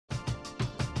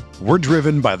We're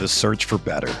driven by the search for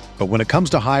better. But when it comes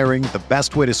to hiring, the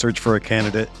best way to search for a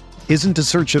candidate isn't to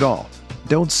search at all.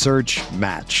 Don't search,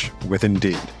 match with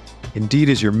Indeed. Indeed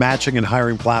is your matching and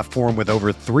hiring platform with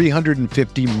over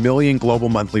 350 million global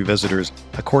monthly visitors,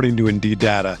 according to Indeed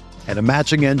data, and a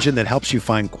matching engine that helps you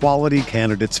find quality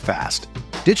candidates fast.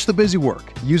 Ditch the busy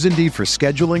work. Use Indeed for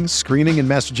scheduling, screening, and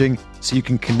messaging so you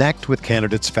can connect with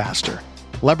candidates faster.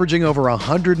 Leveraging over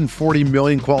 140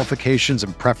 million qualifications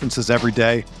and preferences every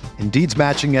day, Indeed's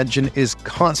matching engine is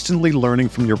constantly learning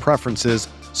from your preferences,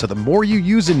 so the more you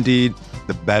use Indeed,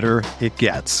 the better it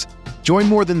gets. Join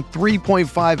more than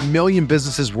 3.5 million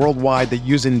businesses worldwide that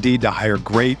use Indeed to hire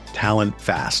great talent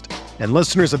fast. And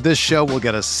listeners of this show will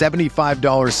get a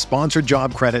 $75 sponsored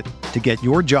job credit to get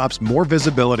your jobs more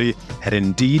visibility at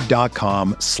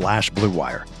Indeed.com/Blue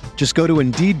Wire. Just go to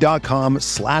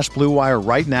Indeed.com/Blue Wire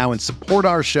right now and support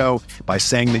our show by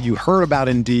saying that you heard about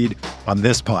Indeed on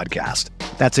this podcast.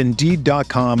 That's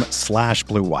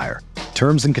Indeed.com/Blue Wire.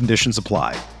 Terms and conditions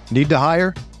apply. Need to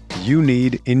hire? You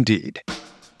need Indeed.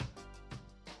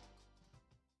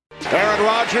 Aaron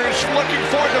Rodgers looking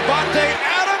for Devontae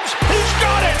Adams. He's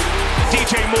got it.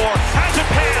 DJ Moore has a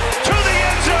pass to the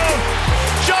end zone.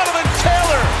 Jonathan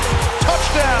Taylor,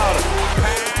 touchdown.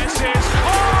 Pass is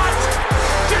caught.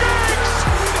 Diggs,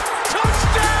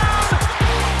 touchdown.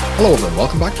 Hello everyone,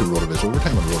 welcome back to RotoViz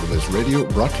Overtime on RotoViz Radio,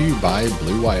 brought to you by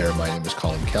Blue Wire. My name is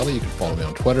Colin Kelly. You can follow me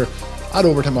on Twitter at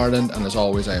Overtime Ireland, and as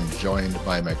always, I am joined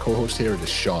by my co-host here. It is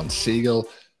Sean Siegel,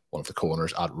 one of the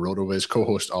co-owners at RotoViz,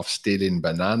 co-host of Stealing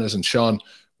Bananas. And Sean,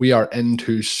 we are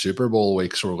into Super Bowl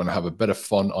week, so we're going to have a bit of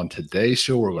fun on today's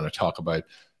show. We're going to talk about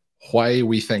why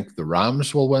we think the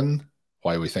Rams will win,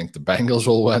 why we think the Bengals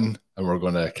will win, and we're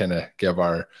going to kind of give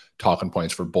our talking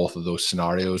points for both of those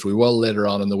scenarios. We will later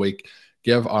on in the week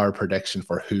give our prediction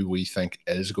for who we think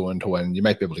is going to win. You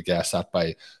might be able to guess that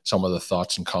by some of the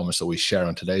thoughts and comments that we share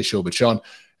on today's show. But Sean,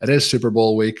 it is Super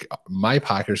Bowl week. My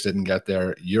Packers didn't get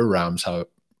there. Your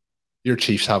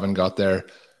Chiefs haven't got there,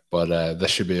 but this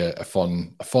should be a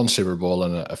fun Super Bowl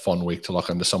and a fun week to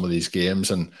look into some of these games.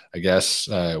 And I guess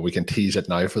we can tease it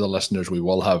now for the listeners. We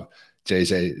will have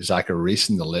JJ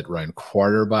Zacharyson, the late round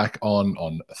quarterback,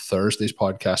 on Thursday's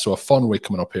podcast. So a fun week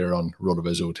coming up here on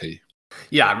RotoViz OT.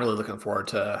 Yeah, I'm really looking forward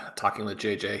to talking with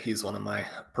JJ. He's one of my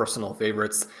personal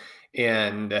favorites.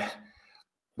 And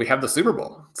we have the Super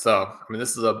Bowl. So, I mean,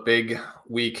 this is a big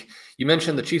week. You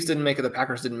mentioned the Chiefs didn't make it, the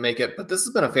Packers didn't make it, but this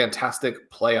has been a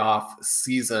fantastic playoff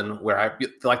season where I feel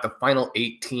like the final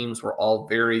 8 teams were all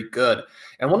very good.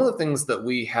 And one of the things that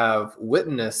we have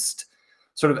witnessed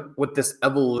sort of with this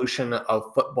evolution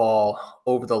of football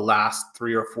over the last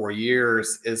 3 or 4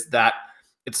 years is that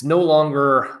it's no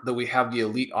longer that we have the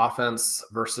elite offense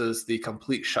versus the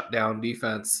complete shutdown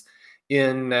defense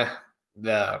in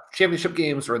the championship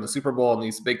games or in the Super Bowl, and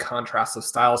these big contrasts of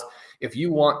styles. If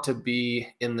you want to be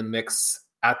in the mix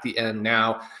at the end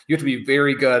now, you have to be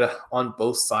very good on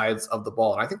both sides of the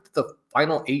ball. And I think that the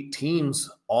final 8 teams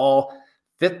all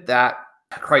fit that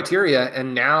criteria.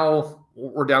 And now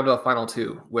we're down to a final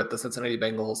 2 with the Cincinnati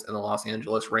Bengals and the Los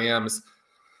Angeles Rams.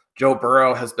 Joe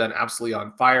Burrow has been absolutely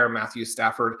on fire. Matthew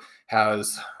Stafford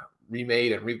has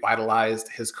remade and revitalized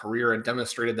his career and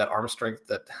demonstrated that arm strength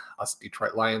that us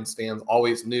Detroit Lions fans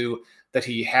always knew that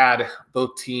he had.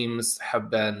 Both teams have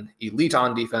been elite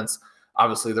on defense.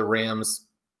 Obviously, the Rams,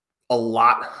 a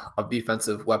lot of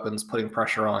defensive weapons putting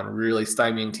pressure on, really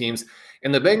stymieing teams.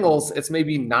 And the Bengals, it's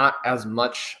maybe not as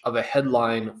much of a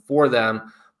headline for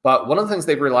them, but one of the things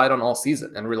they've relied on all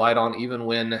season and relied on even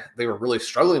when they were really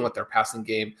struggling with their passing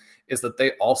game is that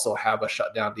they also have a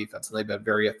shutdown defense, and they've been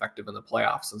very effective in the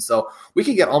playoffs. And so we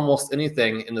could get almost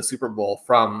anything in the Super Bowl,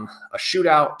 from a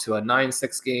shootout to a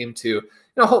 9-6 game to,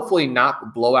 hopefully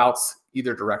not blowouts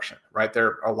either direction, right?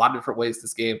 There are a lot of different ways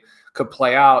this game could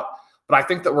play out, but I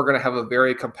think that we're going to have a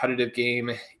very competitive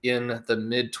game in the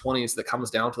mid-20s that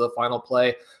comes down to the final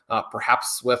play,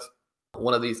 perhaps with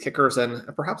one of these kickers and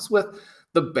perhaps with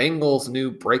the Bengals' new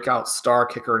breakout star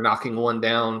kicker knocking one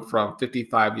down from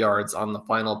 55 yards on the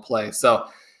final play. So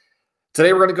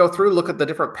today we're going to go through, look at the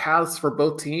different paths for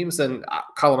both teams. And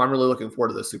Colin, I'm really looking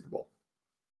forward to the Super Bowl.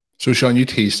 So Sean, you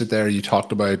teased it there. You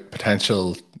talked about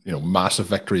potential, massive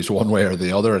victories one way or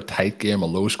the other, a tight game, a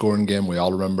low scoring game. We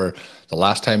all remember the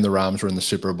last time the Rams were in the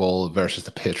Super Bowl versus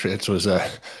the Patriots was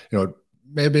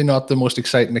maybe not the most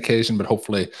exciting occasion, but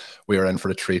hopefully we are in for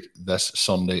a treat this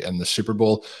Sunday in the Super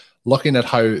Bowl. Looking at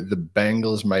how the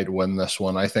Bengals might win this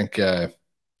one, I think,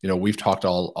 we've talked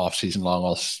all season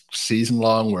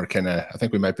long. We're I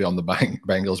think we might be on the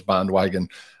Bengals bandwagon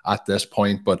at this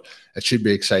point, but it should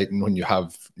be exciting when you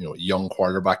have, a young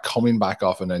quarterback coming back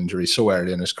off an injury so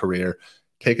early in his career,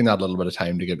 taking that little bit of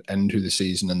time to get into the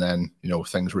season, and then,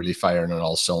 things really firing on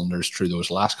all cylinders through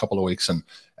those last couple of weeks and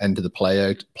into the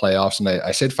playoffs. And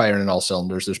I said firing on all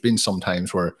cylinders. There's been some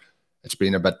times where it's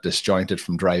been a bit disjointed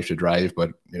from drive to drive,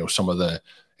 but some of the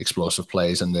explosive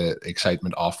plays and the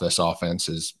excitement off this offense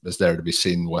is there to be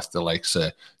seen, with the likes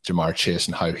of Jamar Chase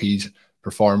and how he's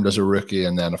performed as a rookie,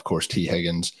 and then of course T.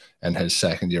 Higgins in his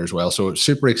second year as well. So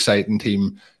super exciting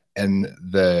team in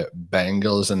the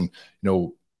Bengals, and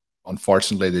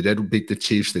unfortunately they did beat the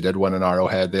Chiefs. They did win in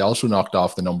Arrowhead. They also knocked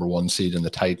off the number 1 seed in the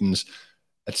Titans.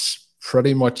 It's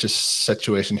pretty much a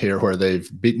situation here where they've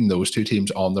beaten those two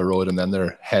teams on the road, and then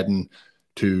they're heading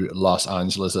to Los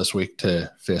Angeles this week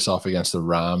to face off against the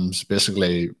Rams,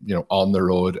 basically, on the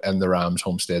road in the Rams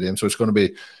home stadium. So it's going to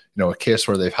be, a case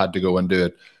where they've had to go and do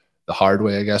it the hard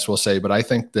way, I guess we'll say. But I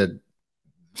think that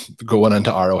going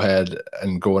into Arrowhead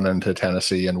and going into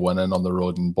Tennessee and winning on the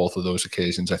road in both of those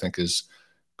occasions, I think is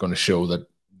going to show that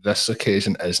this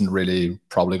occasion isn't really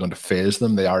probably going to phase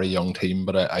them. They are a young team,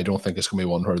 but I don't think it's going to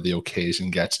be one where the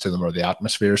occasion gets to them or the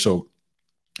atmosphere. So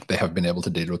they have been able to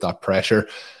deal with that pressure.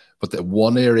 But the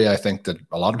one area I think that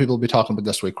a lot of people will be talking about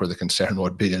this week where the concern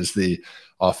would be is the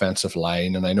offensive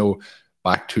line. And I know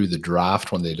back to the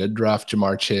draft, when they did draft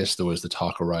Jamar Chase, there was the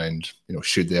talk around,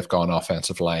 should they have gone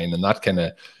offensive line? And that kind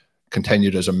of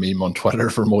continued as a meme on Twitter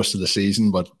for most of the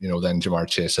season. But, then Jamar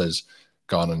Chase has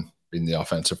gone and been the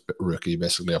offensive rookie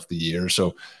basically of the year.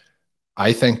 So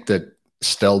I think that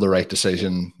still the right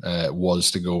decision was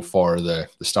to go for the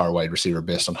star wide receiver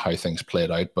based on how things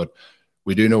played out. But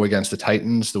we do know against the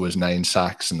Titans, there was 9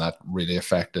 sacks, and that really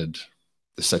affected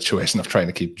the situation of trying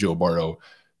to keep Joe Burrow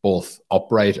both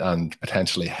upright and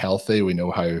potentially healthy. We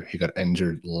know how he got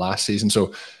injured last season.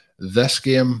 So this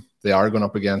game, they are going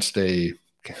up against a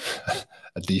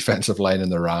defensive line in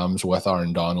the Rams with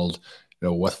Aaron Donald,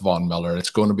 with Von Miller.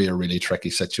 It's going to be a really tricky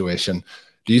situation.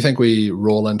 Do you think we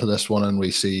roll into this one and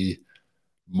we see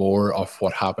more of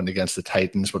what happened against the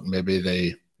Titans, but maybe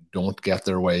they don't get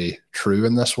their way through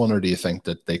in this one? Or do you think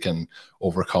that they can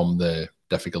overcome the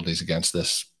difficulties against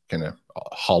this kind of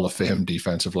Hall of Fame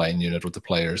defensive line unit with the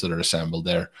players that are assembled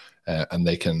there, and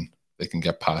they can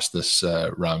get past this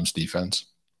Rams defense?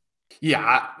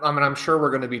 Yeah, I mean, I'm sure we're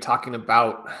going to be talking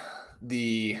about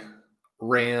the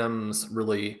Rams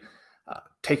really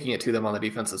taking it to them on the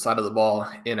defensive side of the ball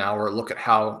in our look at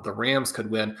how the Rams could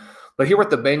win. But here with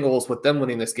the Bengals, with them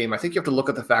winning this game, I think you have to look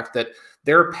at the fact that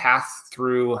their path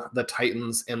through the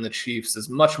Titans and the Chiefs is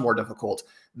much more difficult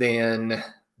than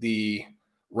the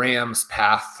Rams'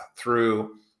 path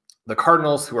through the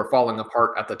Cardinals, who were falling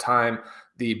apart at the time,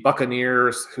 the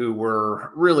Buccaneers, who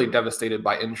were really devastated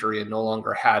by injury and no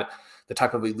longer had the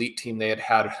type of elite team they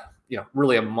had,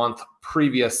 really a month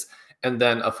previous, and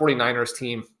then a 49ers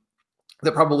team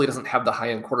that probably doesn't have the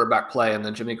high-end quarterback play. And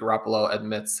then Jimmy Garoppolo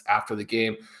admits after the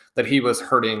game that he was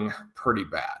hurting pretty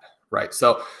bad, right?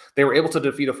 So they were able to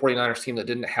defeat a 49ers team that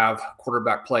didn't have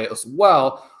quarterback play as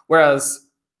well, whereas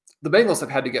the Bengals have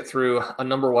had to get through a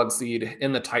number 1 seed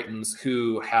in the Titans,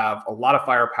 who have a lot of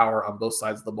firepower on both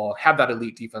sides of the ball, have that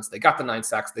elite defense. They got the 9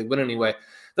 sacks. They win anyway.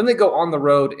 Then they go on the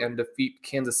road and defeat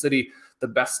Kansas City, the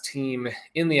best team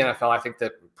in the NFL. I think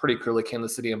that pretty clearly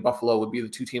Kansas City and Buffalo would be the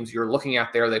 2 teams you're looking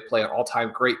at there. They play an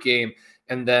all-time great game.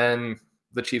 And then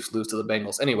the Chiefs lose to the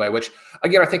Bengals anyway, which,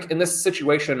 again, I think in this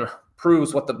situation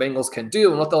proves what the Bengals can do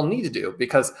and what they'll need to do,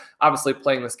 because obviously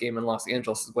playing this game in Los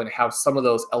Angeles is going to have some of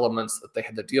those elements that they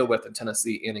had to deal with in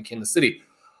Tennessee and in Kansas City.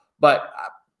 But,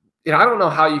 I don't know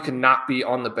how you can not be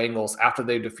on the Bengals after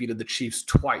they defeated the Chiefs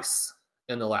twice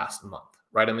in the last month,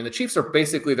 right? I mean, the Chiefs are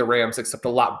basically the Rams, except a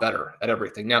lot better at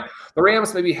everything. Now, the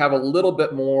Rams maybe have a little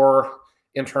bit more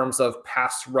in terms of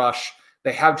pass rush.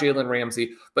 They have Jalen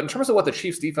Ramsey, but in terms of what the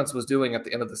Chiefs defense was doing at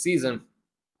the end of the season,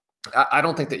 I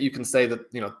don't think that you can say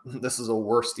that, this is a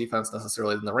worse defense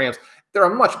necessarily than the Rams. They're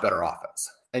a much better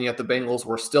offense, and yet the Bengals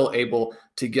were still able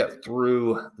to get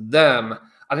through them.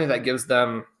 I think that gives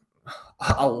them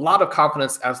a lot of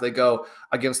confidence as they go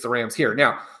against the Rams here.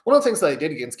 Now, one of the things that they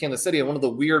did against Kansas City, and one of the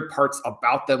weird parts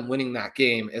about them winning that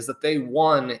game, is that they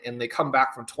won and they come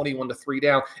back from 21-3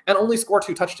 down and only score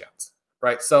 2 touchdowns,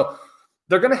 right? So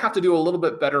they're going to have to do a little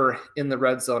bit better in the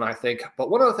red zone, I think. But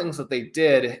one of the things that they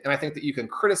did, and I think that you can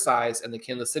criticize in the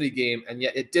Kansas City game, and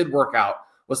yet it did work out,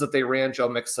 was that they ran Joe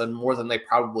Mixon more than they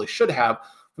probably should have,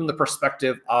 from the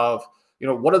perspective of,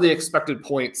 what are the expected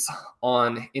points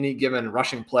on any given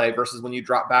rushing play versus when you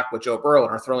drop back with Joe Burrow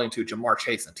and are throwing to Jamar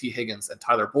Chase and T. Higgins and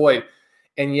Tyler Boyd.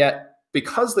 And yet,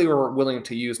 because they were willing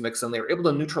to use Mixon, they were able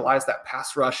to neutralize that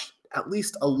pass rush at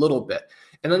least a little bit.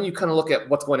 And then you kind of look at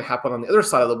what's going to happen on the other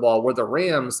side of the ball, where the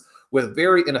Rams, with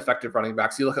very ineffective running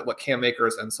backs, you look at what Cam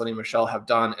Akers and Sonny Michel have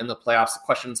done in the playoffs,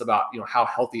 questions about, how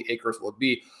healthy Akers will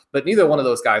be, but neither one of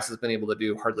those guys has been able to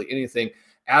do hardly anything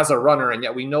as a runner. And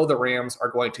yet we know the Rams are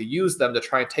going to use them to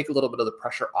try and take a little bit of the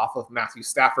pressure off of Matthew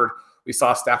Stafford. We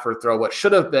saw Stafford throw what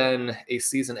should have been a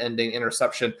season-ending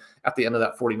interception at the end of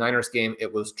that 49ers game.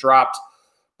 It was dropped.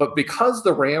 But because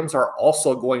the Rams are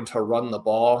also going to run the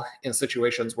ball in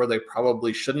situations where they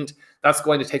probably shouldn't, that's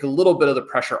going to take a little bit of the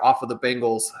pressure off of the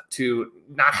Bengals to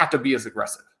not have to be as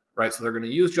aggressive, right? So they're going to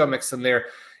use Joe Mixon there.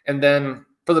 And then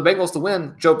for the Bengals to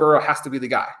win, Joe Burrow has to be the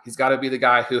guy. He's got to be the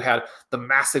guy who had the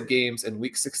massive games in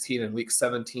week 16 and week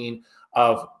 17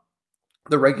 of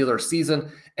the regular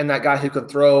season, and that guy who can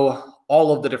throw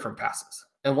all of the different passes.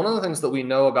 And one of the things that we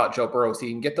know about Joe Burrow is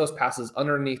he can get those passes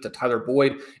underneath to Tyler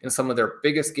Boyd in some of their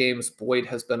biggest games. Boyd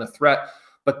has been a threat,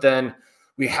 but then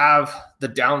we have the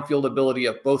downfield ability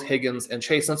of both Higgins and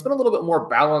Chase. And it's been a little bit more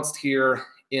balanced here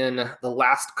in the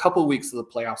last couple weeks of the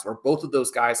playoffs, where both of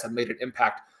those guys have made an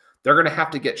impact. They're going to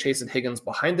have to get Chase and Higgins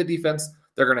behind the defense.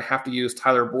 They're going to have to use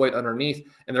Tyler Boyd underneath,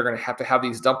 and they're going to have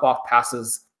these dump-off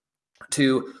passes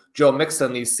to Joe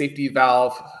Mixon, these safety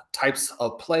valve types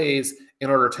of plays in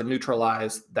order to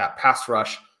neutralize that pass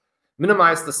rush,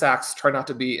 minimize the sacks, try not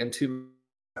to be in 2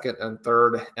 second and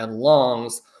third and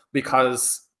longs,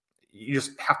 because you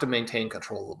just have to maintain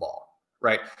control of the ball,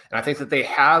 right? And I think that they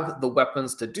have the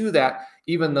weapons to do that,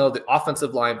 even though the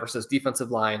offensive line versus defensive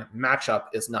line matchup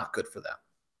is not good for them.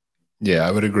 Yeah,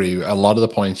 I would agree. A lot of the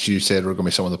points you said were going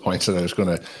to be some of the points that I was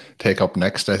going to take up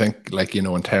next. I think,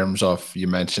 in terms of, you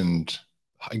mentioned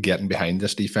getting behind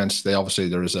this defense, there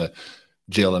is a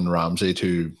Jalen Ramsey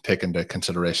to take into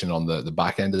consideration on the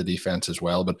back end of the defense as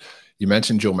well. But you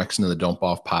mentioned Joe Mixon and the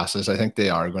dump-off passes. I think they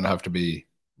are going to have to be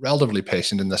relatively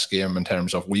patient in this game, in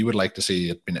terms of, we would like to see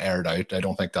it being aired out. I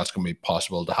don't think that's going to be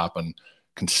possible to happen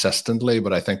consistently,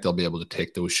 but I think they'll be able to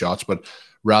take those shots. But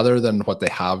rather than what they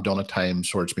have done at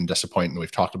times where it's been disappointing,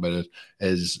 we've talked about it,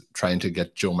 is trying to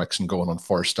get Joe Mixon going on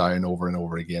first down over and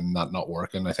over again, that not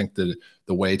working. I think the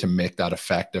way to make that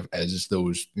effective is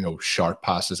those, short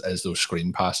passes, is those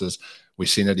screen passes. We've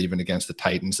seen it even against the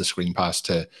Titans, the screen pass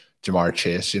to Jamar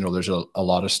Chase. There's a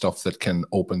lot of stuff that can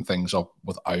open things up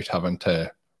without having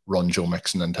to run Joe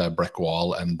Mixon into a brick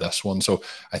wall in this one. So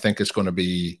I think it's going to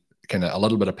be kind of a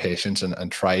little bit of patience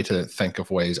and try to think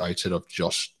of ways outside of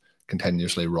just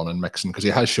continuously running Mixon, because he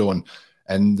has shown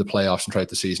in the playoffs and throughout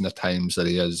the season at times that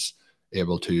he is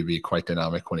able to be quite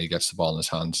dynamic when he gets the ball in his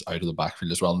hands out of the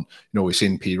backfield as well. And, we've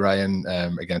seen P. Ryan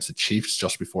against the Chiefs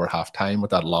just before halftime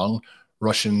with that long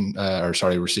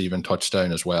receiving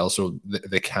touchdown as well. So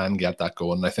they can get that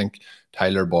going. And I think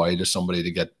Tyler Boyd is somebody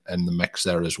to get in the mix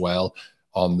there as well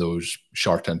on those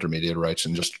short intermediate routes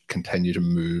and just continue to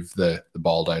move the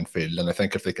ball downfield. And I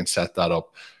think if they can set that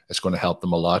up, it's going to help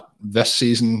them a lot. This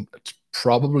season, it's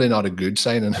probably not a good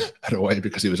sign in a way,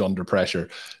 because he was under pressure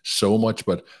so much,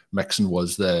 but Mixon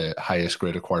was the highest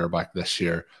graded quarterback this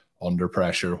year under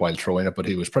pressure while throwing it, but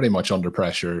he was pretty much under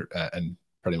pressure in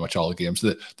pretty much all games.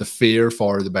 The fear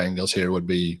for the Bengals here would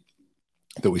be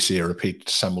that we see a repeat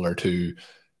similar to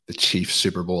the Chiefs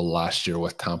Super Bowl last year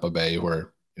with Tampa Bay,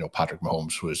 where Patrick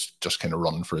Mahomes was just kind of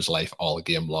running for his life all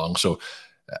game long. So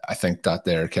I think that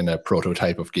their kind of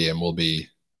prototype of game will be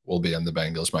in the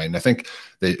Bengals' mind. I think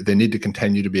they need to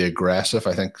continue to be aggressive.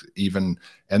 I think even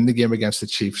in the game against the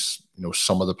Chiefs,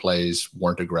 some of the plays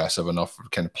weren't aggressive enough,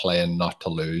 kind of playing not to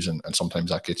lose, and sometimes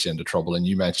that gets you into trouble. And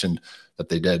you mentioned that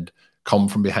they did come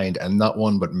from behind in that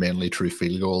one, but mainly through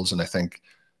field goals. And I think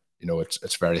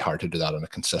it's very hard to do that on a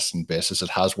consistent basis. It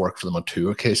has worked for them on 2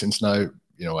 occasions now.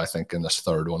 I think in this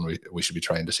third one, we should be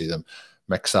trying to see them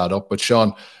mix that up. But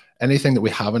Sean, anything that we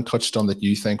haven't touched on that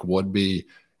you think would be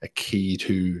a key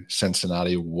to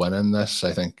Cincinnati winning this?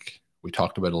 I think we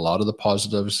talked about a lot of the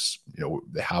positives.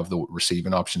 They have the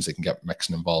receiving options. They can get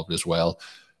Mixon involved as well.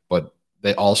 But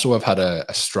they also have had a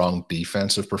strong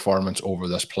defensive performance over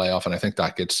this playoff. And I think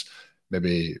that gets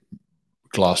maybe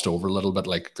glossed over a little bit.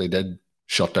 Like, they did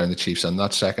shut down the Chiefs in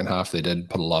that second half. They did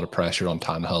put a lot of pressure on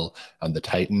Tannehill and the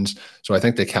Titans. So I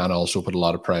think they can also put a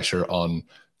lot of pressure on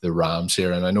the Rams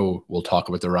here. And I know we'll talk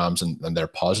about the Rams and their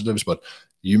positives, but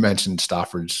you mentioned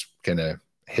Stafford's kind of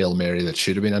Hail Mary that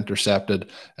should have been intercepted.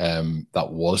 That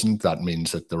wasn't. That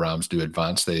means that the Rams do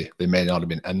advance. They may not have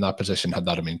been in that position had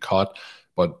that have been caught,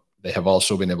 but they have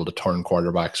also been able to turn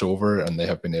quarterbacks over, and they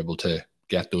have been able to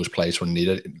get those plays when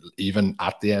needed, even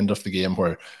at the end of the game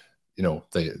where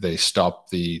they stop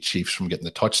the Chiefs from getting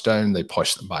the touchdown. They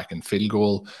push them back in field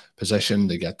goal position.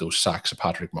 They get those sacks of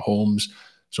Patrick Mahomes.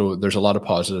 So there's a lot of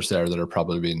positives there that are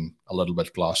probably being a little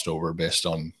bit glossed over based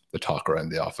on the talk around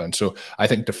the offense. So I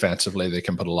think defensively they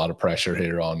can put a lot of pressure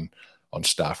here on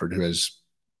Stafford, who has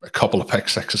a couple of pick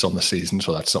sixes on the season.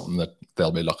 So that's something that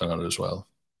they'll be looking at as well.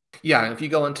 Yeah, and if you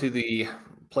go into the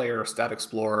Player Stat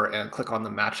Explorer and click on the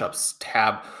matchups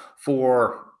tab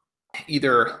for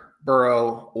either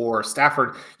Burrow or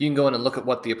Stafford, you can go in and look at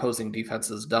what the opposing defense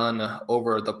has done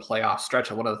over the playoff stretch.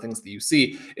 And one of the things that you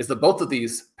see is that both of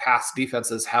these past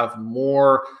defenses have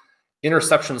more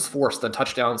interceptions forced than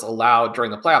touchdowns allowed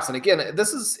during the playoffs. And again,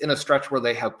 this is in a stretch where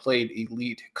they have played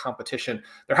elite competition.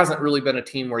 There hasn't really been a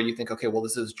team where you think, okay, well,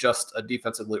 this is just a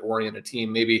defensively oriented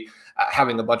team. Maybe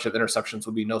having a bunch of interceptions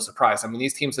would be no surprise. I mean,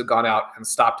 these teams have gone out and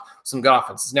stopped some good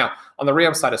offenses. Now, on the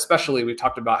Rams side especially, we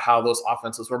talked about how those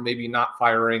offenses were maybe not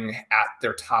firing at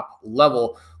their top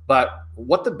level. But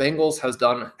what the Bengals have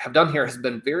done here has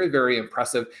been very, very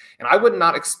impressive. And I would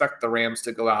not expect the Rams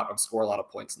to go out and score a lot of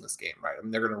points in this game, right? I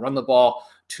mean, they're going to run the ball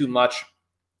too much.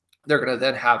 They're going to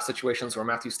then have situations where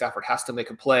Matthew Stafford has to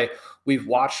make a play. We've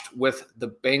watched with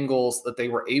the Bengals that they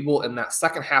were able in that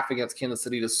second half against Kansas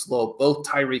City to slow both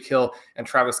Tyreek Hill and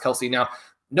Travis Kelce. Now,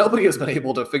 nobody has been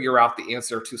able to figure out the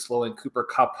answer to slowing Cooper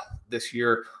Kupp this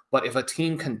year. But if a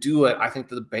team can do it, I think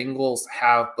that the Bengals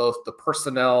have both the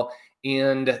personnel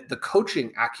and the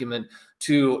coaching acumen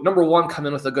to, number one, come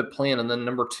in with a good plan, and then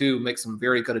number two, make some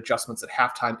very good adjustments at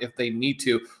halftime if they need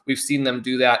to. We've seen them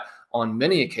do that on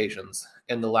many occasions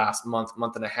in the last month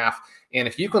and a half. And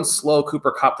if you can slow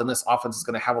Cooper Kupp, then this offense is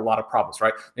going to have a lot of problems,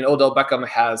 right? I mean, Odell Beckham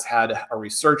has had a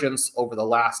resurgence over the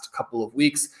last couple of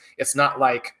weeks. It's not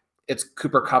like it's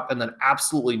Cooper Kupp and then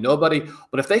absolutely nobody.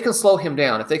 But if they can slow him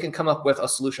down, if they can come up with a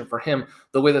solution for him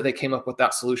the way that they came up with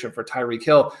that solution for Tyreek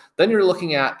Hill, then you're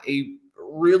looking at a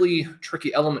really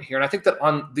tricky element here. And I think that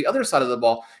on the other side of the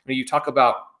ball, you talk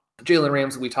about Jalen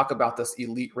Ramsey, we talk about this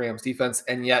elite Rams defense,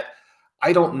 and yet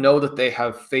I don't know that they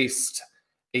have faced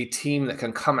a team that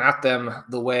can come at them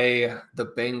the way the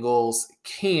Bengals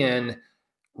can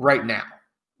right now,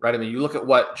 right? I mean, you look at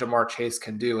what Jamar Chase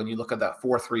can do, and you look at that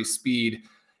 4.3 speed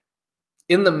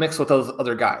in the mix with those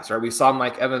other guys, right? We saw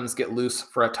Mike Evans get loose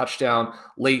for a touchdown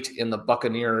late in the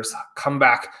Buccaneers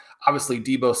comeback. Obviously,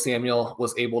 Deebo Samuel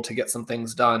was able to get some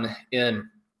things done in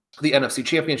the NFC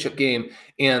Championship game,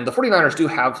 and the 49ers do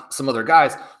have some other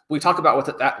guys. We talk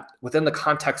about that within the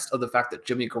context of the fact that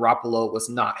Jimmy Garoppolo was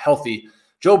not healthy.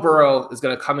 Joe Burrow is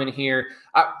going to come in here.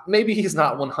 Maybe he's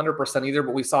not 100% either,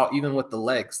 but we saw even with the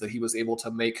legs that he was able to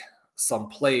make some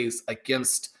plays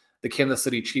against the Kansas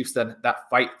City Chiefs that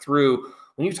fight through.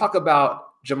 When you talk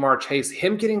about Jamar Chase,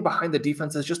 him getting behind the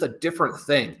defense is just a different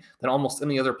thing than almost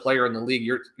any other player in the league.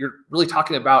 You're really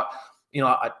talking about,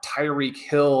 a Tyreek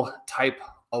Hill type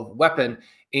of weapon,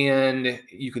 and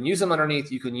you can use him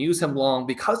underneath, you can use him long.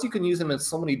 Because you can use him in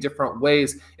so many different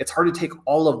ways, it's hard to take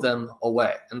all of them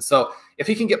away. And so if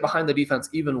he can get behind the defense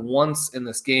even once in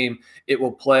this game, it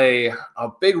will play a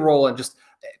big role in just,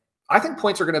 I think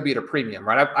points are going to be at a premium,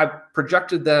 right? I've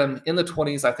projected them in the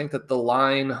 20s. I think that the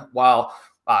line, while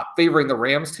favoring the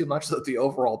Rams too much, that the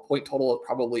overall point total is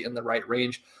probably in the right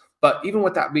range. But even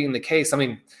with that being the case, I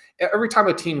mean, every time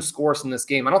a team scores in this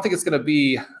game, I don't think it's going to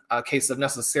be a case of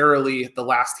necessarily the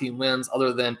last team wins,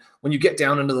 other than when you get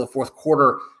down into the fourth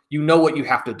quarter, you know what you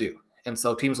have to do. And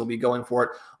so teams will be going for it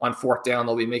on fourth down.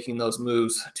 They'll be making those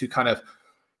moves to kind of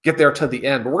get there to the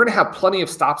end. But we're going to have plenty of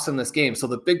stops in this game. So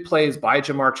the big plays by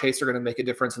Jamar Chase are going to make a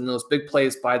difference. And those big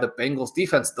plays by the Bengals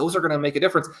defense, those are going to make a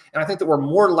difference. And I think that we're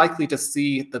more likely to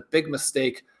see the big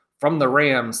mistake from the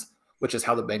Rams, which is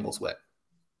how the Bengals win.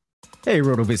 Hey,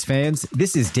 RotoViz fans,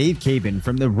 this is Dave Cabin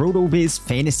from the RotoViz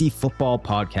Fantasy Football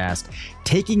Podcast,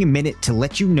 taking a minute to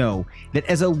let you know that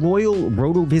as a loyal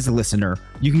RotoViz listener,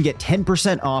 you can get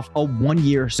 10% off a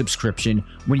one-year subscription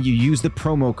when you use the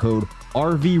promo code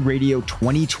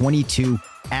RVRadio2022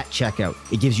 at checkout.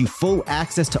 It gives you full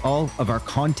access to all of our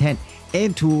content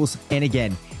and tools, and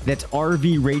again, that's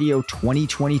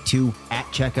RVRadio2022 at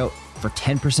checkout for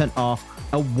 10%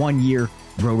 off a one-year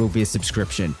RotoViz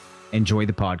subscription. Enjoy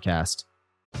the podcast.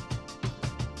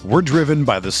 We're driven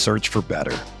by the search for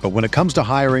better. But when it comes to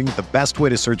hiring, the best way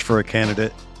to search for a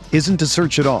candidate isn't to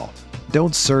search at all.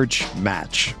 Don't search,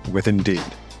 match with Indeed.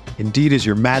 Indeed is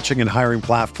your matching and hiring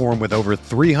platform with over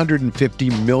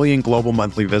 350 million global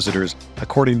monthly visitors,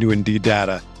 according to Indeed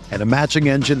data, and a matching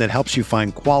engine that helps you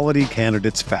find quality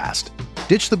candidates fast.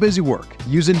 Ditch the busy work.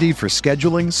 Use Indeed for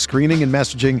scheduling, screening, and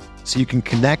messaging so you can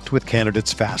connect with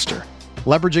candidates faster.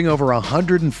 Leveraging over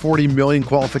 140 million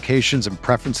qualifications and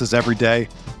preferences every day,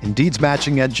 Indeed's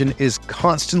matching engine is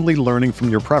constantly learning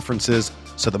from your preferences,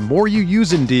 so the more you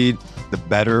use Indeed, the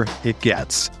better it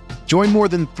gets. Join more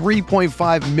than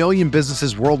 3.5 million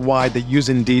businesses worldwide that use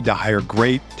Indeed to hire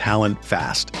great talent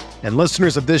fast. And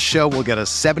listeners of this show will get a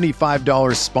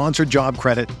 $75 sponsored job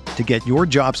credit to get your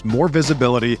jobs more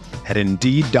visibility at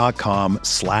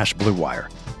Indeed.com/Blue Wire.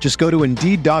 Just go to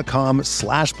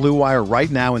Indeed.com/Blue Wire right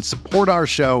now and support our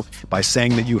show by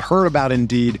saying that you heard about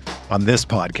Indeed on this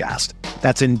podcast.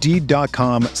 That's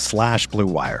Indeed.com/Blue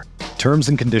Wire. Terms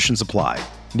and conditions apply.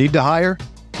 Need to hire?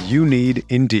 You need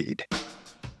Indeed.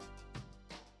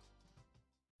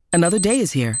 Another day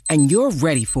is here, and you're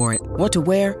ready for it. What to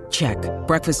wear? Check.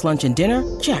 Breakfast, lunch, and dinner?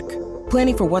 Check.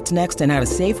 Planning for what's next and how to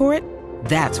save for it?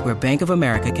 That's where Bank of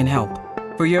America can help.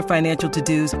 For your financial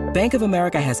to-dos, Bank of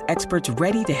America has experts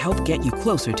ready to help get you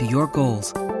closer to your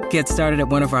goals. Get started at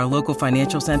one of our local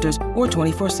financial centers or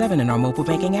 24/7 in our mobile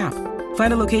banking app.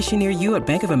 Find a location near you at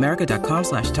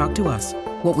bankofamerica.com/talktous.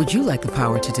 What would you like the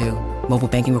power to do? Mobile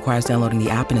banking requires downloading the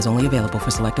app and is only available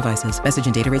for select devices. Message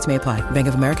and data rates may apply. Bank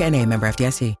of America NA, member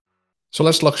FDIC. So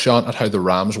let's look, Sean, at how the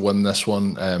Rams win this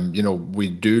one. We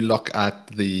do look at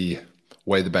the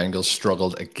way the Bengals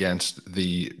struggled against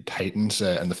the Titans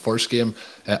in the first game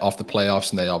of the playoffs,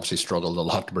 and they obviously struggled a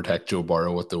lot to protect Joe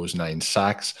Burrow with those 9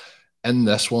 sacks. In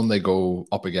this one, they go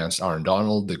up against Aaron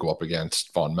Donald, they go up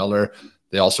against Von Miller,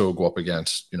 they also go up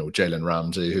against Jalen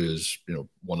Ramsey, who is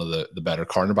one of the better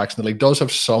cornerbacks in the league. Does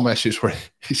have some issues where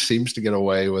he seems to get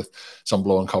away with some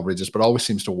blown coverages, but always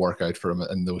seems to work out for him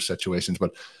in those situations.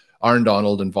 But Aaron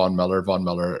Donald and Von Miller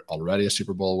already a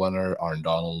Super Bowl winner. Aaron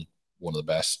Donald, one of the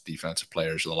best defensive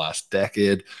players of the last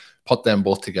decade. Put them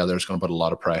both together, it's going to put a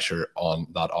lot of pressure on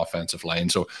that offensive line.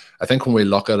 So I think when we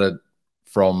look at it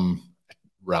from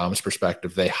Rams'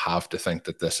 perspective, they have to think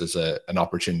that this is an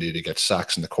opportunity to get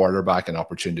sacks in the quarterback, an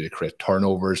opportunity to create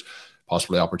turnovers,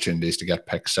 possibly opportunities to get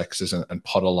pick sixes and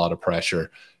put a lot of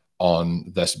pressure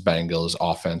on this Bengals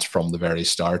offense from the very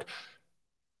start.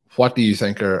 What do you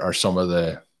think are some of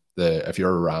the if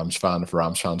you're a Rams fan, if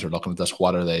Rams fans are looking at this,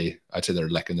 what are they? I'd say they're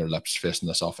licking their lips facing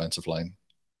this offensive line.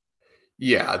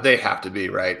 Yeah, they have to be,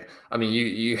 right? I mean,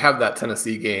 you have that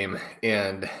Tennessee game,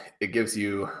 and it gives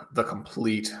you the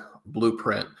complete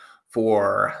blueprint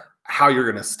for how you're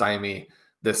going to stymie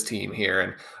this team here.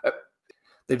 And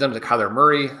they've done it to Kyler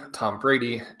Murray, Tom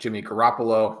Brady, Jimmy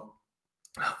Garoppolo.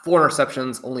 4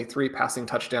 interceptions, only 3 passing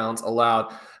touchdowns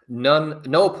allowed.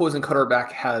 No opposing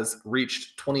quarterback has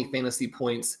reached 20 fantasy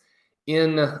points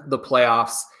in the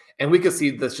playoffs. And we could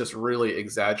see this just really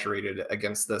exaggerated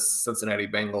against this Cincinnati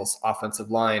Bengals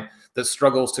offensive line that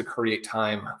struggles to create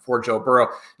time for Joe Burrow.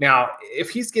 Now,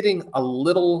 if he's getting a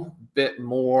little bit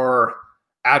more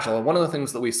agile, and one of the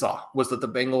things that we saw was that the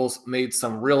Bengals made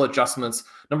some real adjustments.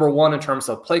 Number 1, in terms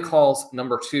of play calls.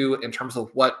 Number 2, in terms of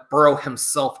what Burrow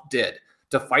himself did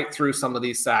to fight through some of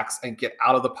these sacks and get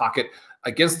out of the pocket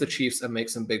against the Chiefs and make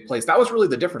some big plays. That was really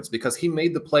the difference, because he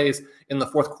made the plays in the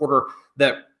fourth quarter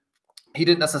that he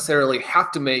didn't necessarily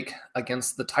have to make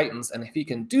against the Titans. And if he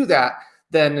can do that,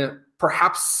 then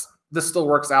perhaps this still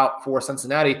works out for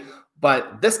Cincinnati.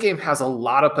 But this game has a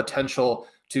lot of potential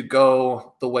to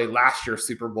go the way last year's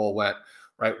Super Bowl went,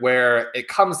 right? Where it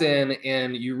comes in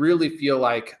and you really feel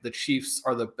like the Chiefs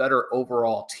are the better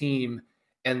overall team.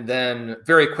 And then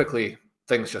very quickly,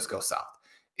 things just go south.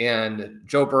 And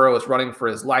Joe Burrow is running for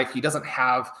his life. He doesn't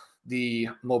have the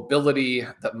mobility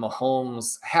that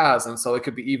Mahomes has. And so it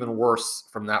could be even worse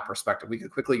from that perspective. We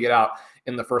could quickly get out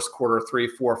in the first quarter, 3,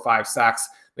 4, 5 sacks,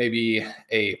 maybe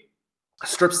a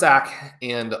strip sack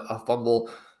and a fumble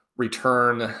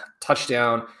return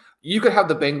touchdown. You could have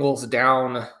the Bengals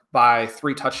down by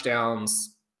 3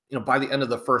 touchdowns, by the end of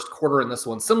the first quarter in this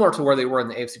one, similar to where they were in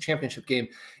the AFC Championship game.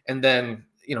 And then,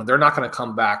 they're not going to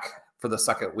come back for the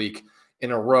second week in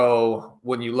a row.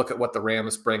 When you look at what the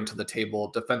Rams bring to the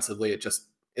table defensively, it just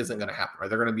isn't going to happen, right?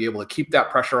 They're going to be able to keep that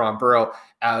pressure on Burrow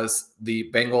as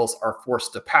the Bengals are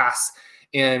forced to pass.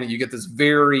 And you get this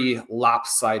very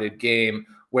lopsided game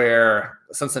where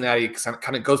Cincinnati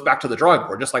kind of goes back to the drawing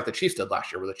board, just like the Chiefs did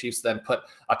last year, where the Chiefs then put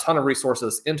a ton of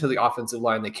resources into the offensive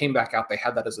line. They came back out. They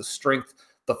had that as a strength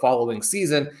the following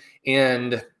season.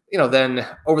 And then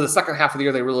over the second half of the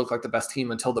year, they really look like the best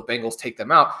team until the Bengals take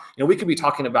them out. We could be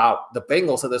talking about the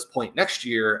Bengals at this point next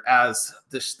year as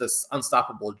this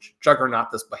unstoppable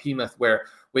juggernaut, this behemoth where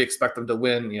we expect them to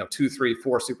win, 2, 3,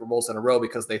 4 Super Bowls in a row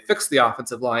because they fixed the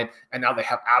offensive line and now they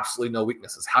have absolutely no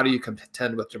weaknesses. How do you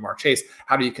contend with Jamar Chase?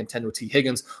 How do you contend with T.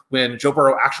 Higgins when Joe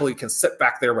Burrow actually can sit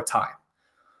back there with time?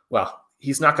 Well,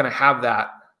 he's not going to have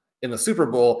that in the Super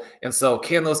Bowl. And so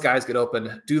can those guys get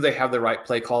open? Do they have the right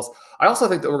play calls? I also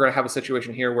think that we're going to have a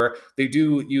situation here where they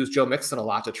do use Joe Mixon a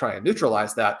lot to try and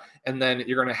neutralize that. And then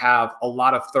you're going to have a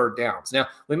lot of third downs. Now,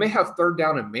 we may have third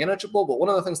down and manageable, but one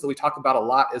of the things that we talk about a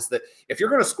lot is that if you're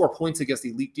going to score points against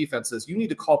elite defenses, you need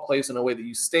to call plays in a way that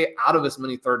you stay out of as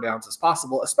many third downs as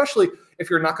possible, especially if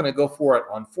you're not going to go for it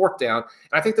on fourth down.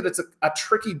 And I think that it's a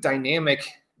tricky dynamic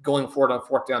going forward on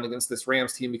fourth down against this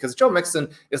Rams team, because Joe Mixon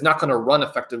is not going to run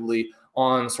effectively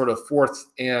on sort of fourth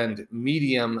and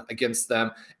medium against them.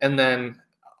 And then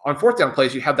on fourth down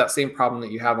plays, you have that same problem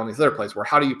that you have on these other plays, where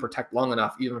how do you protect long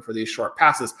enough even for these short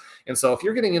passes? And so if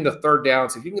you're getting into third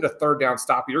downs, if you can get a third down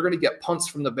stop, you're going to get punts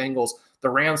from the Bengals.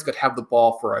 The Rams could have the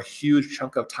ball for a huge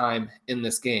chunk of time in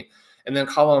this game. And then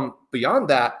column beyond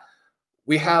that,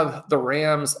 we have the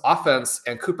Rams offense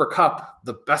and Cooper Kupp,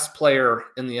 the best player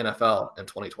in the NFL in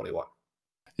 2021.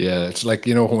 Yeah, it's like,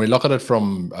 when we look at it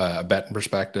from a betting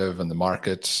perspective and the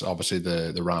markets, obviously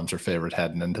the Rams are favorite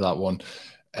heading into that one.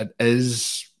 It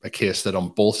is a case that on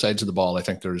both sides of the ball, I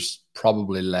think there's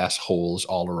probably less holes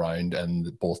all around in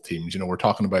both teams. We're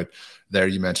talking about there,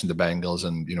 you mentioned the Bengals,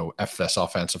 and, if this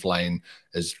offensive line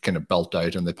is kind of built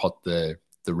out and they put the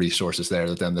resources there,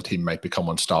 that then the team might become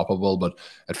unstoppable. But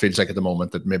it feels like at the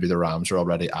moment that maybe the Rams are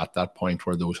already at that point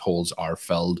where those holes are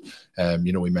filled.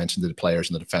 We mentioned the players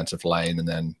in the defensive line, and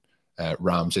then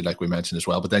Ramsey, like we mentioned as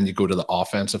well. But then you go to the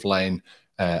offensive line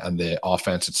and the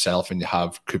offense itself, and you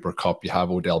have Cooper Kupp, you have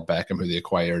Odell Beckham, who they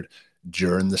acquired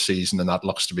during the season, and that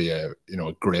looks to be a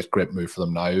great move for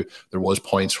them now. There was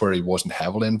points where he wasn't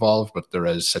heavily involved, but there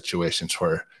is situations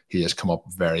where he has come up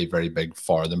very, very big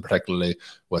for them, particularly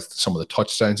with some of the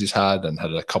touchdowns he's had, and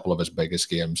had a couple of his biggest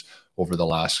games over the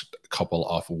last couple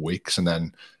of weeks. And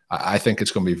then I think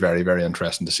it's going to be very, very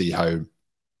interesting to see how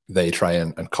they try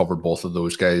and cover both of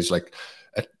those guys. Like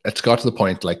it's got to the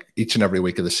point, like each and every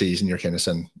week of the season, you're kind of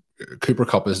saying, Cooper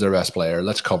Kupp is their best player.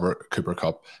 Let's cover Cooper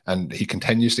Kupp. And he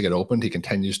continues to get opened. He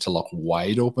continues to look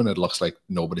wide open. It looks like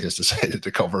nobody has decided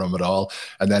to cover him at all.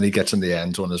 And then he gets in the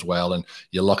end zone as well. And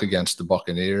you look against the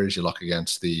Buccaneers, you look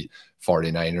against the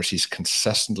 49ers, he's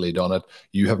consistently done it.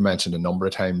 You have mentioned a number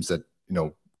of times that,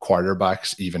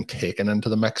 quarterbacks even taken into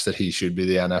the mix, that he should be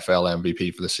the NFL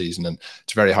MVP for the season. And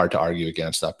it's very hard to argue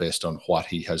against that based on what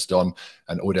he has done.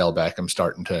 And Odell Beckham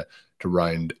starting to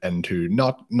round into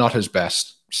not his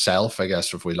best self, I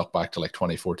guess, if we look back to like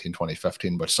 2014,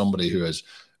 2015, but somebody who is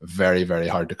very, very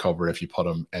hard to cover if you put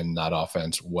him in that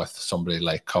offense with somebody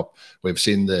like Kupp. We've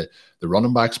seen the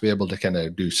running backs be able to kind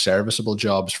of do serviceable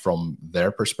jobs from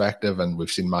their perspective, and we've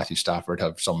seen Matthew Stafford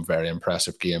have some very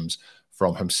impressive games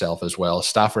from himself as well.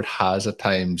 Stafford has at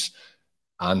times,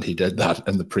 and he did that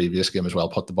in the previous game as well,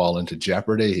 put the ball into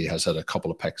jeopardy. He has had a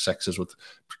couple of pick sixes with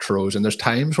throws, and there's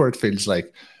times where it feels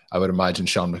like, I would imagine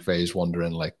Sean McVay is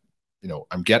wondering, like,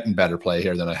 I'm getting better play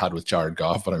here than I had with Jared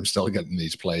Goff, but I'm still getting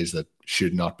these plays that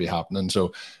should not be happening.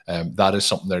 So that is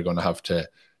something they're going to have to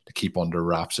keep under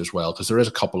wraps as well, because there is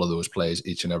a couple of those plays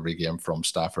each and every game from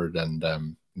Stafford,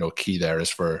 and key there is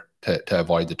to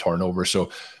avoid the turnover. So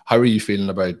how are you feeling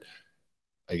about,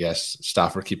 I guess,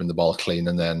 Stafford keeping the ball clean?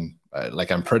 And then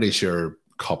I'm pretty sure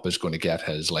Kupp is going to get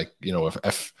his,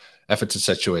 if it's a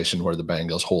situation where the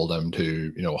Bengals hold him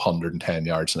to 110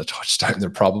 yards and a touchdown, they're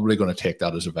probably going to take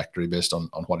that as a victory based on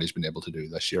what he's been able to do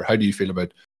this year. How do you feel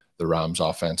about the Rams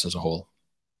offense as a whole?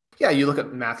 Yeah, you look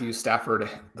at Matthew Stafford,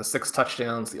 the 6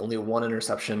 touchdowns, the only 1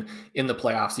 interception in the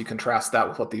playoffs. You contrast that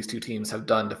with what these two teams have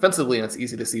done defensively, and it's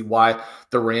easy to see why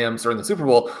the Rams are in the Super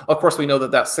Bowl. Of course, we know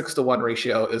that 6-to-1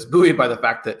 ratio is buoyed by the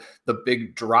fact that the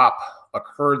big drop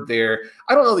occurred there.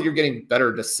 I don't know that you're getting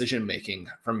better decision-making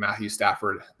from Matthew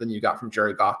Stafford than you got from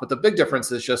Jared Goff, but the big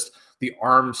difference is just the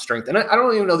arm strength. And I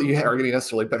don't even know that you are getting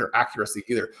necessarily better accuracy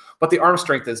either, but the arm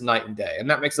strength is night and day. And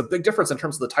that makes a big difference in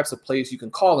terms of the types of plays you can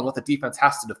call and what the defense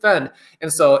has to defend.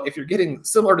 And so if you're getting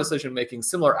similar decision-making,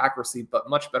 similar accuracy, but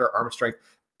much better arm strength,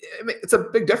 it's a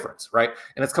big difference, right?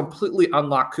 And it's completely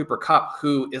unlocked Cooper Kupp,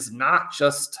 who is not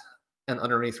just an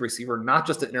underneath receiver, not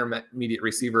just an intermediate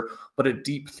receiver, but a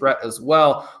deep threat as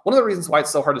well. One of the reasons why it's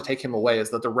so hard to take him away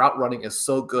is that the route running is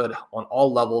so good on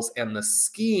all levels, and the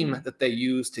scheme that they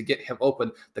use to get him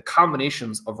open, the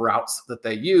combinations of routes that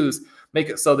they use, make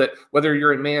it so that whether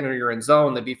you're in man or you're in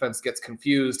zone, the defense gets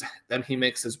confused. Then he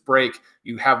makes his break.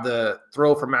 You have the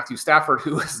throw from Matthew Stafford,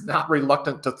 who is not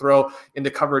reluctant to throw into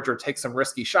coverage or take some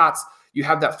risky shots. You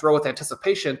have that throw with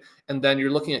anticipation, and then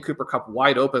you're looking at Cooper Kupp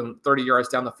wide open 30 yards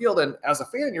down the field. And as a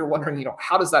fan, you're wondering,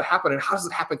 how does that happen? And how does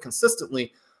it happen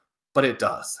consistently? But it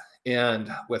does. And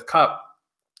with Kupp,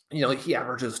 he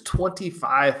averages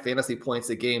 25 fantasy points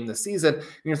a game this season. And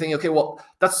you're thinking, okay, well,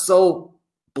 that's so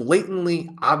blatantly,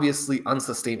 obviously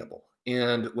unsustainable.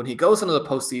 And when he goes into the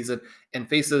postseason and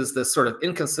faces this sort of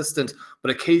inconsistent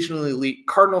but occasionally elite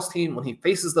Cardinals team, when he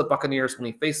faces the Buccaneers, when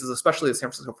he faces especially the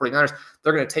San Francisco 49ers,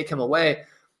 they're going to take him away.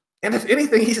 And if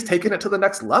anything, he's taken it to the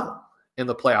next level in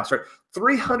the playoffs, right?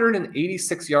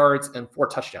 386 yards and 4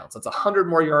 touchdowns. That's 100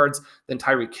 more yards than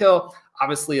Tyreek Hill.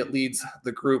 Obviously, it leads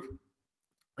the group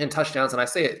in touchdowns, and I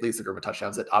say it leads the group of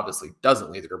touchdowns. It obviously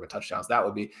doesn't lead the group of touchdowns. That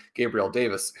would be Gabriel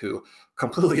Davis, who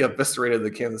completely eviscerated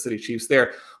the Kansas City Chiefs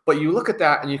there. But you look at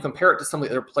that and you compare it to some of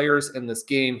the other players in this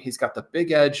game. He's got the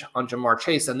big edge on Jamar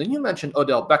Chase. And then you mentioned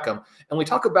Odell Beckham. And we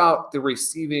talk about the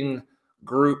receiving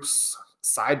groups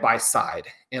side by side.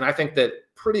 And I think that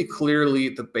pretty clearly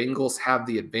the Bengals have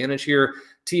the advantage here.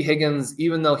 T. Higgins,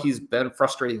 even though he's been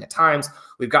frustrating at times,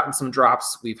 we've gotten some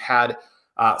drops. We've had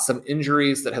some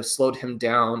injuries that have slowed him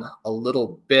down a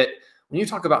little bit. When you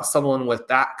talk about someone with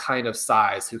that kind of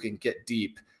size who can get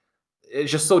deep,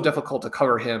 it's just so difficult to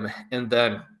cover him. And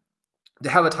then to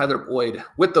have a Tyler Boyd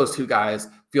with those two guys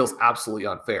feels absolutely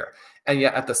unfair. And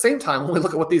yet at the same time, when we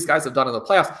look at what these guys have done in the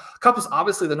playoffs, Kupp is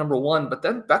obviously the number one, but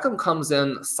then Beckham comes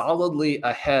in solidly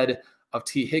ahead of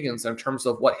T. Higgins in terms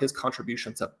of what his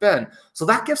contributions have been. So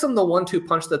that gives them the 1-2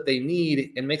 punch that they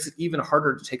need and makes it even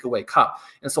harder to take away Kupp.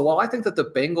 And so while I think that the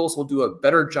Bengals will do a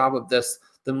better job of this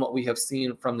than what we have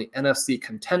seen from the NFC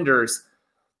contenders,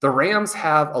 the Rams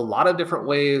have a lot of different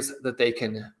ways that they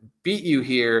can beat you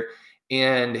here.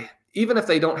 And even if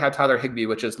they don't have Tyler Higbee,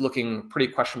 which is looking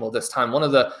pretty questionable this time, one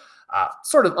of the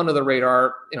sort of under the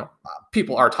radar,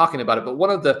 people are talking about it, but one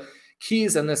of the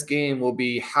keys in this game will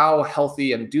be how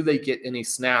healthy and do they get any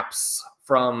snaps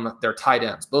from their tight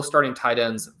ends. Both starting tight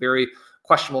ends, very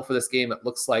questionable for this game. It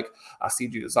looks like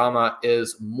C.J. Uzomah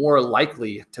is more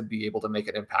likely to be able to make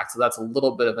an impact. So that's a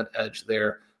little bit of an edge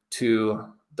there to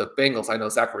the Bengals. I know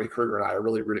Zachary Kruger and I are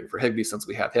really rooting for Higbee since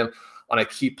we have him on a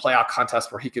key playoff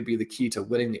contest where he could be the key to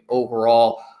winning the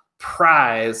overall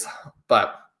prize.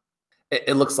 But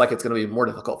it looks like it's going to be more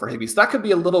difficult for Higbee. So that could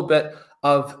be a little bit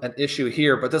of an issue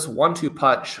here. But this 1-2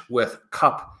 punch with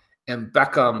Kupp and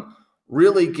Beckham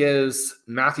really gives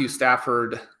Matthew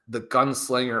Stafford, the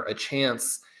gunslinger, a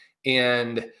chance.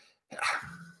 And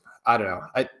I don't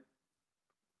know.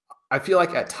 I feel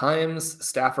like at times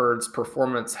Stafford's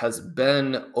performance has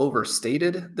been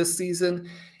overstated this season.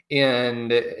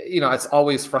 And, it's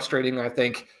always frustrating, I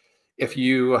think, if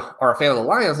you are a fan of the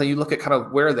Lions and you look at kind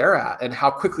of where they're at and how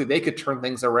quickly they could turn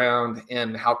things around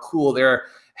and how cool their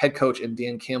head coach and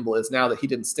Dan Campbell is now that he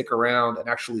didn't stick around and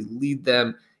actually lead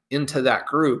them into that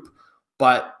group.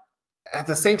 But at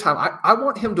the same time, I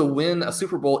want him to win a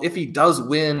Super Bowl if he does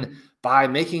win by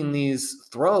making these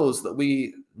throws that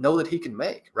we know that he can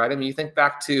make, right? I mean, you think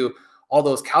back to all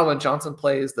those Calvin Johnson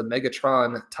plays, the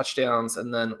Megatron touchdowns,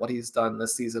 and then what he's done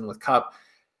this season with Kupp.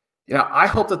 I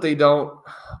hope that they don't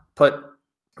put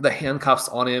the handcuffs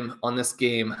on him on this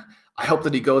game. I hope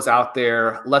that he goes out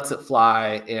there, lets it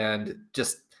fly, and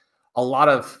just a lot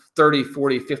of 30,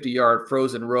 40, 50-yard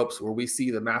frozen ropes where we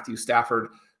see the Matthew Stafford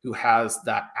who has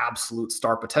that absolute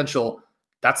star potential.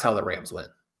 That's how the Rams win.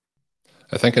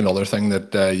 I think another thing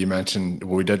that you mentioned,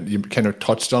 you kind of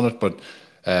touched on it, but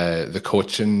the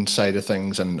coaching side of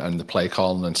things and the play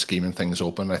calling and scheming things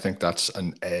open, I think that's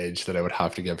an edge that I would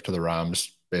have to give to the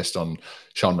Rams based on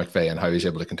Sean McVay and how he's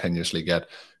able to continuously get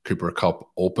Cooper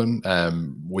Kupp open.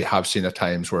 We have seen at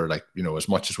times where, as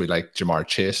much as we like Jamar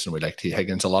Chase and we like T.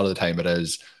 Higgins, a lot of the time it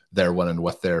is they're winning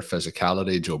with their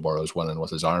physicality. Joe Burrow's winning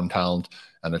with his arm talent,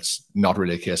 and it's not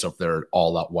really a case of they're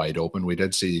all that wide open. We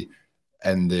did see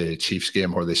in the Chiefs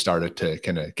game where they started to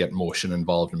kind of get motion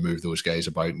involved and move those guys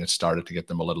about, and it started to get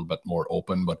them a little bit more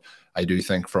open. But I do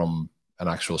think from an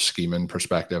actual scheming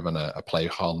perspective and a play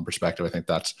calling perspective, I think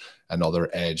that's another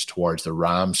edge towards the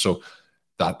Rams. So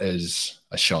that is,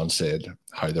 as Sean said,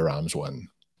 how the Rams win.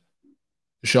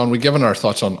 Sean, we've given our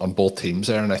thoughts on both teams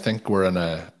there, and I think we're in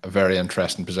a very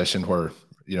interesting position where,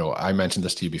 I mentioned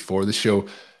this to you before the show.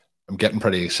 I'm getting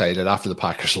pretty excited. After the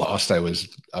Packers lost, I was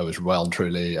well and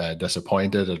truly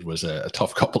disappointed. It was a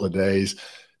tough couple of days.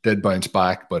 Did bounce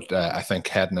back, but I think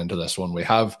heading into this one, we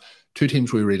have two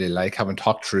teams we really like. Haven't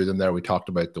talked through them there. We talked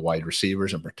about the wide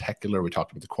receivers in particular. We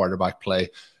talked about the quarterback play.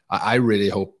 I really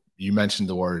hope, you mentioned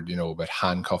the word, about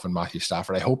handcuffing Matthew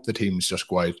Stafford. I hope the teams just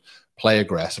go out, play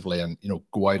aggressively, and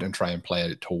go out and try and play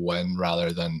it to win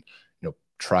rather than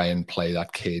try and play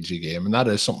that cagey game. And that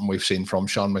is something we've seen from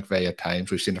Sean McVay at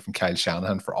times. We've seen it from Kyle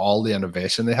Shanahan. For all the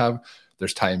innovation they have,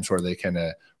 there's times where they kind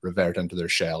of revert into their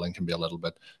shell and can be a little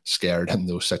bit scared in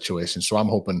those situations. So I'm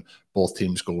hoping both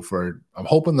teams go for it. I'm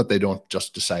hoping that they don't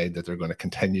just decide that they're going to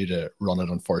continue to run it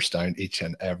on first down each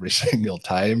and every single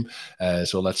time.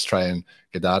 So let's try and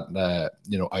get that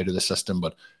out of the system.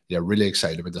 But yeah, really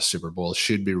excited about the Super Bowl.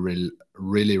 Should be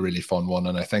really fun one.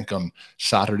 And I think on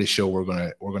Saturday's show we're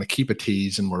gonna keep a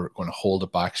tease and we're going to hold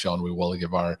it back, Sean. We will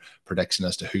give our prediction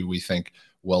as to who we think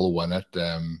will win it.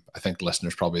 I think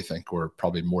listeners probably think we're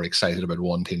probably more excited about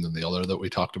one team than the other that we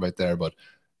talked about there. But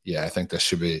yeah, I think this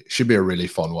should be a really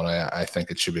fun one. I think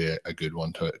it should be a good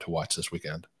one to watch this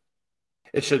weekend.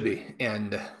 It should be.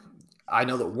 And I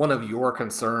know that one of your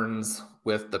concerns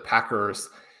with the Packers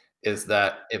is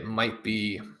that it might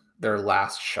be their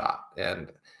last shot.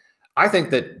 And I think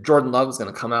that Jordan Love is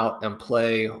going to come out and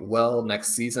play well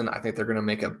next season. I think they're going to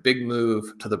make a big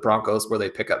move to the Broncos where they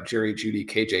pick up Jerry Jeudy,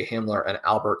 KJ Hamler, and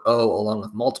Albert O, along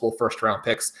with multiple first-round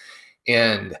picks.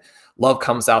 And Love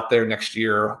comes out there next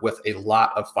year with a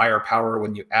lot of firepower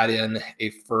when you add in a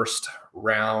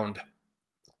first-round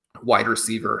wide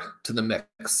receiver to the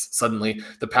mix. Suddenly,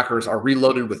 the Packers are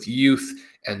reloaded with youth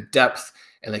and depth,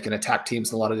 and they can attack teams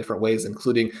in a lot of different ways,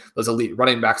 including those elite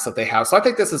running backs that they have. So I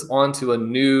think this is on to a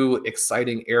new,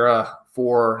 exciting era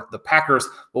for the Packers.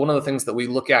 But one of the things that we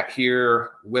look at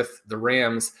here with the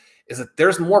Rams is that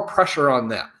there's more pressure on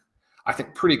them, I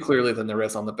think, pretty clearly than there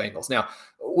is on the Bengals. Now,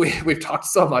 we've talked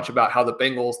so much about how the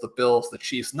Bengals, the Bills, the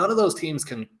Chiefs, none of those teams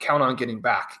can count on getting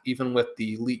back, even with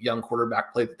the elite young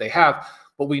quarterback play that they have.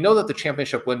 But we know that the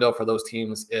championship window for those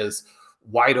teams is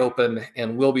wide open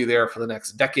and will be there for the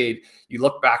next decade. You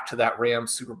look back to that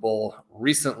Rams Super Bowl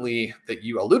recently that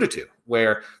you alluded to,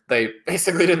 where they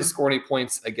basically didn't score any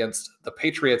points against the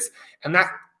Patriots. And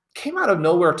that came out of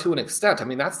nowhere to an extent. I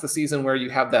mean, that's the season where you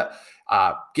have that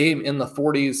game in the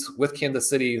 40s with Kansas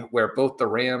City, where both the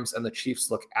Rams and the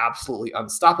Chiefs look absolutely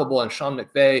unstoppable. And Sean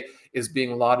McVay is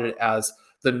being lauded as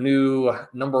the new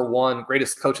number one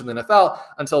greatest coach in the NFL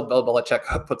until Bill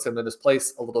Belichick puts him in his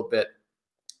place a little bit.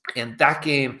 And that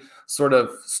game sort of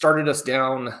started us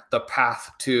down the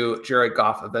path to Jared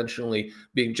Goff eventually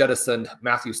being jettisoned,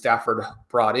 Matthew Stafford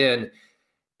brought in.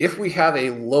 If we have a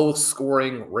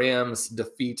low-scoring Rams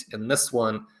defeat in this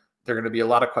one, there are going to be a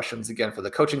lot of questions again for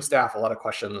the coaching staff, a lot of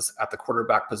questions at the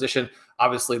quarterback position.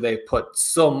 Obviously, they put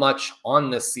so much on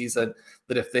this season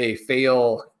that if they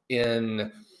fail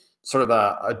in sort of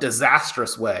a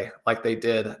disastrous way like they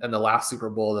did in the last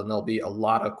Super Bowl, then there'll be a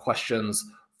lot of questions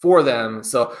for them.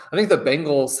 So I think the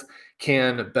Bengals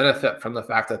can benefit from the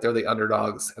fact that they're the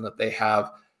underdogs and that they have,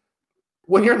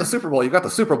 when you're in the Super Bowl, you've got the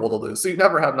Super Bowl to lose. So you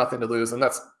never have nothing to lose. And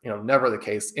that's, never the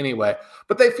case anyway,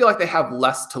 but they feel like they have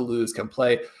less to lose, can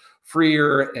play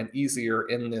freer and easier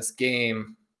in this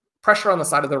game. Pressure on the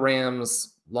side of the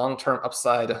Rams, long-term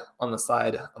upside on the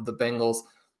side of the Bengals,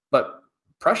 but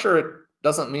pressure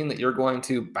doesn't mean that you're going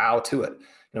to bow to it.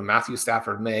 Matthew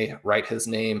Stafford may write his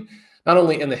name not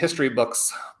only in the history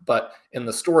books, but in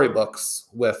the storybooks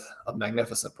with a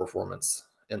magnificent performance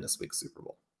in this week's Super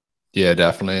Bowl. Yeah,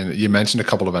 definitely. And you mentioned a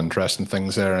couple of interesting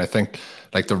things there. And I think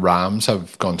the Rams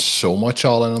have gone so much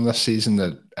all in on this season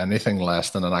that anything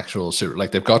less than an actual Super,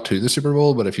 they've got to the Super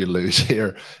Bowl, but if you lose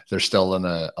here, they're still in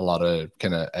a lot of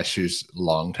kind of issues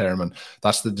long term. And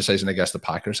that's the decision I guess the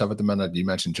Packers have at the minute. You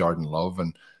mentioned Jordan Love,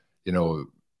 and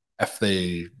if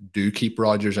they do keep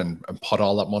Rodgers and put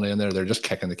all that money in there, they're just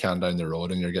kicking the can down the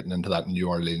road, and you're getting into that New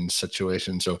Orleans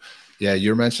situation. So yeah,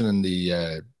 you're mentioning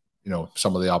the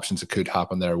some of the options that could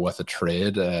happen there with a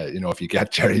trade. If you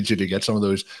get Jerry Jeudy, get some of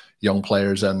those young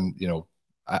players, and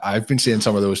I've been seeing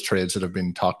some of those trades that have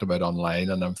been talked about online,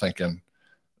 and I'm thinking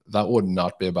that would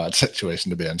not be a bad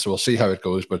situation to be in. So we'll see how it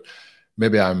goes, but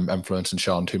maybe I'm influencing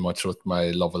Sean too much with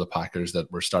my love of the Packers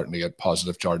that we're starting to get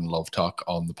positive Jordan Love talk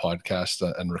on the podcast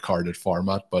and recorded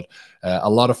format. But a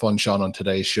lot of fun, Sean, on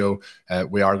today's show.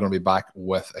 We are going to be back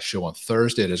with a show on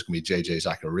Thursday. It is going to be JJ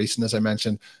Zacharyson, as I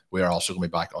mentioned. We are also going to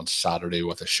be back on Saturday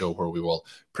with a show where we will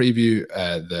preview,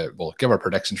 we'll give our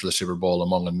predictions for the Super Bowl,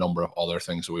 among a number of other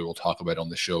things that we will talk about on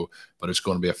the show. But it's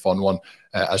going to be a fun one.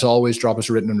 As always, drop us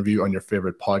a written review on your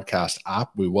favorite podcast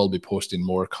app. We will be posting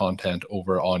more content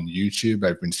over on YouTube.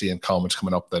 I've been seeing comments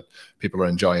coming up that people are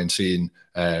enjoying seeing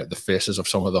the faces of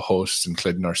some of the hosts,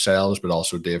 including ourselves, but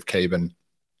also Dave Cabin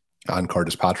and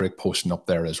Curtis Patrick posting up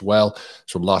there as well.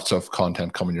 So lots of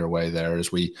content coming your way there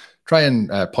as we try and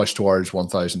push towards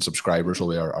 1,000 subscribers will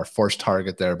be our first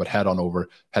target there. But head on over,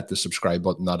 hit the subscribe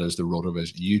button. That is the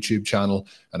RotoViz YouTube channel.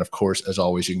 And of course, as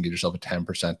always, you can get yourself a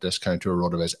 10% discount to a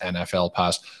RotoViz NFL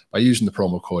pass by using the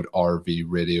promo code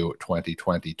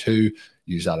RVRadio2022.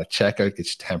 Use that at checkout,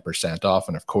 gets you 10% off.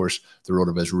 And of course, the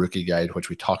RotoViz Rookie Guide, which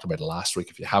we talked about last week.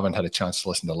 If you haven't had a chance to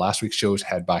listen to last week's shows,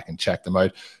 head back and check them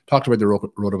out. Talked about the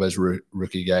RotoViz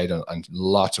Rookie Guide and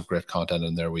lots of great content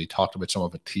in there. We talked about some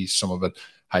of it, teased some of it.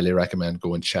 Highly recommend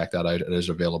go and check that out. It is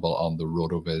available on the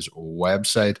RotoViz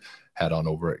website. Head on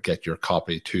over, get your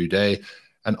copy today.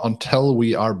 And until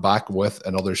we are back with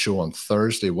another show on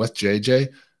Thursday with JJ,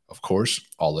 of course,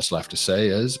 all that's left to say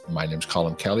is my name's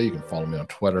Colin Kelly. You can follow me on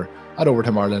Twitter at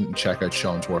Overtime Ireland and check out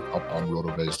Sean's work up on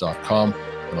rotoviz.com.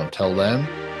 And until then,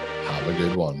 have a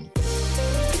good one.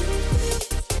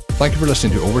 Thank you for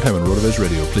listening to Overtime on RotoViz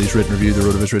Radio. Please rate and review the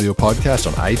RotoViz Radio podcast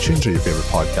on iTunes or your favorite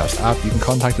podcast app. You can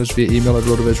contact us via email at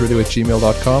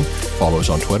rotovizradio@gmail.com. Follow us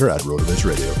on Twitter at RotoViz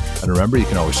Radio. And remember, you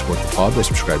can always support the pod by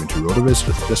subscribing to RotoViz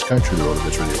with a discount through the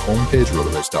RotoViz Radio homepage,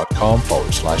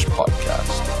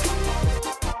 rotoviz.com/podcast.